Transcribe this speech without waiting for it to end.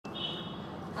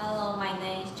Hello, my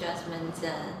name is Jasmine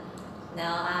Zheng.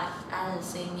 Now I'm a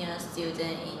senior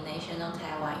student in National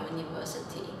Taiwan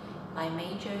University. My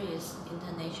major is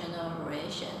international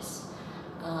relations.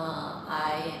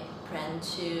 I plan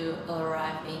to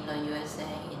arrive in the USA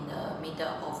in the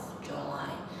middle of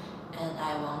July, and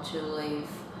I want to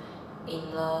leave in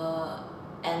the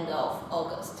end of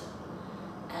August.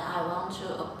 And I want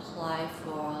to apply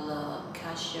for the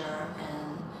cashier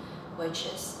and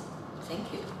waitress.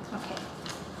 Thank you. Okay.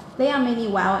 There are many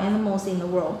wild animals in the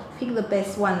world. Pick the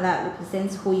best one that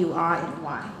represents who you are and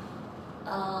why.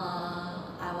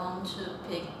 I want to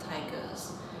pick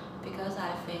tigers because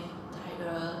I think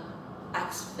tiger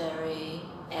acts very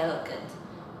elegant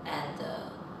and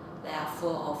they are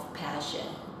full of passion.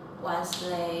 Once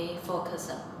they focus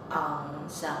on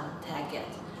some target,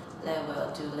 they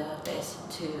will do their best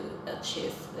to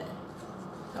achieve them.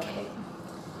 Okay.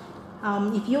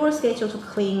 If you were scheduled to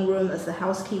clean room as a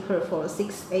housekeeper for a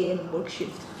 6 a.m. work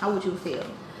shift, how would you feel?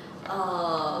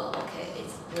 Okay,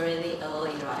 it's really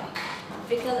early, right?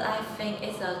 Because I think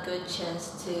it's a good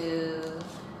chance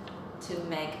to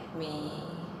make me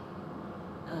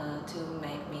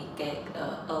get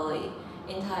early.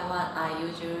 In Taiwan, I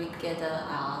usually get at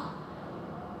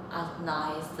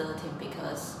 9:13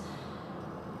 because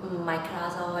my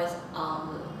class always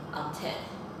on 10.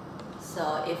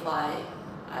 So if I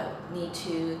need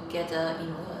to get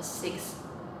in the 6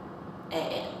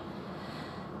 a.m.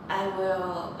 I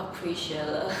will appreciate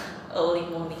the early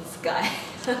morning sky.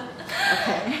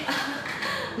 Okay.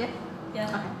 Yeah.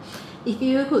 Yeah. Okay. If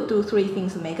you could do 3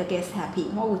 things to make a guest happy,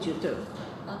 what would you do?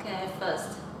 Okay.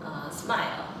 First,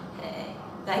 smile. Okay.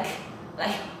 Like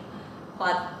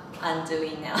what I'm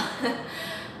doing now.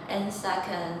 And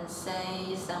second,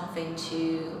 say something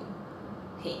to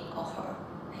him or her.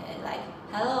 Okay, like,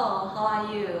 hello, how are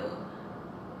you?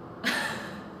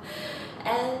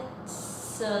 And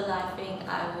third, I think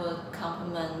I would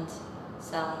compliment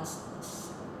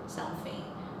something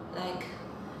like,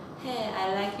 hey,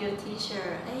 I like your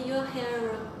t-shirt. Hey, your hair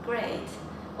look great.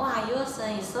 Wow, your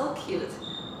son is so cute.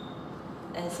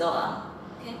 And so on.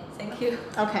 Okay, thank you.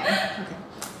 Okay.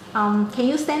 Can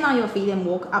you stand on your feet and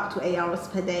walk up to 8 hours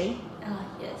per day?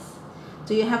 Yes.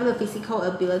 Do you have the physical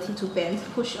ability to bend,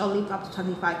 push, or lift up to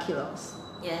 25 kilos?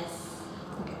 Yes.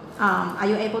 Okay. Are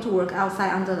you able to work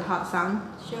outside under the hot sun?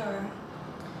 Sure.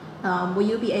 Will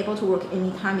you be able to work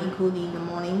anytime, including in the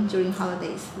morning, during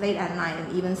holidays, late at night,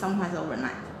 and even sometimes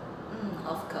overnight?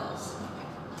 Of course.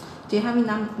 Do you have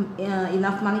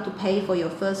enough money to pay for your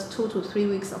first 2 to 3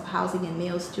 weeks of housing and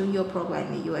meals during your program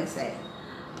in the USA?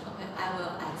 Okay, I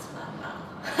will ask my mom.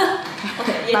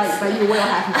 Okay, yes. But you will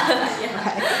have none. Yeah.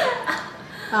 Okay.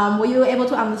 Were you able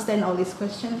to understand all these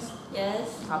questions?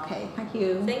 Yes. Okay, thank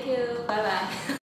you. Thank you. Bye bye.